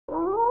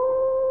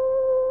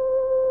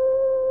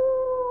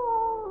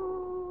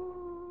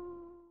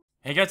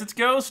Hey guys, it's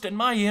Ghost, and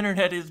my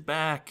internet is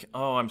back.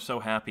 Oh, I'm so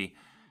happy.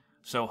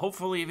 So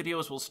hopefully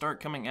videos will start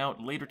coming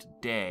out later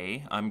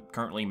today. I'm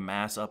currently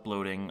mass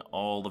uploading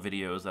all the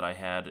videos that I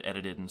had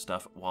edited and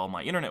stuff while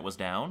my internet was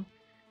down.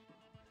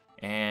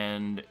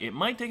 And it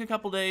might take a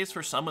couple days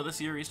for some of the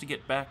series to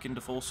get back into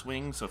full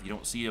swing, so if you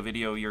don't see a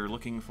video you're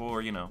looking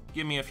for,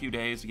 give me a few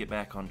days to get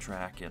back on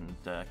track and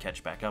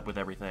catch back up with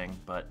everything.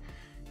 But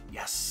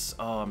yes,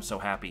 oh, I'm so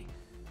happy.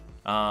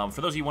 For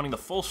those of you wanting the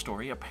full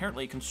story,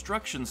 apparently a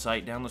construction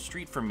site down the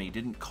street from me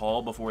didn't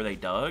call before they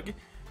dug.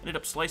 Ended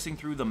up slicing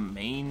through the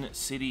main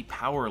city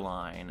power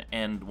line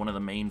and one of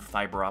the main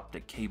fiber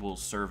optic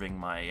cables serving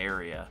my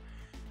area.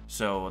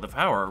 So the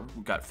power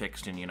got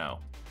fixed in,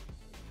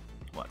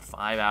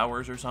 5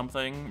 hours or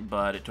something?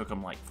 But it took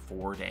them like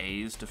 4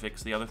 days to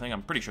fix the other thing.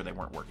 I'm pretty sure they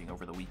weren't working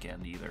over the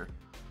weekend either.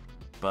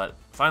 But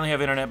finally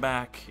have internet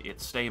back.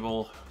 It's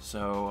stable,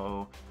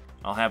 so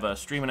I'll have a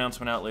stream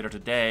announcement out later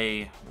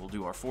today. We'll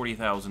do our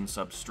 40,000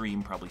 sub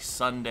stream probably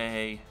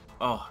Sunday.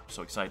 Oh, I'm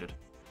so excited.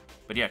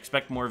 But yeah,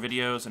 expect more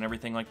videos and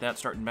everything like that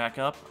starting back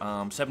up.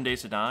 7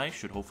 Days to Die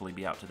should hopefully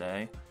be out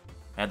today.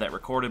 I had that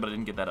recorded, but I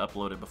didn't get that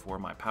uploaded before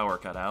my power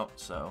cut out,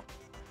 so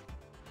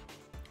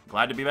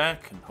glad to be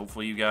back, and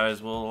hopefully you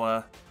guys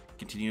will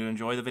continue to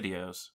enjoy the videos.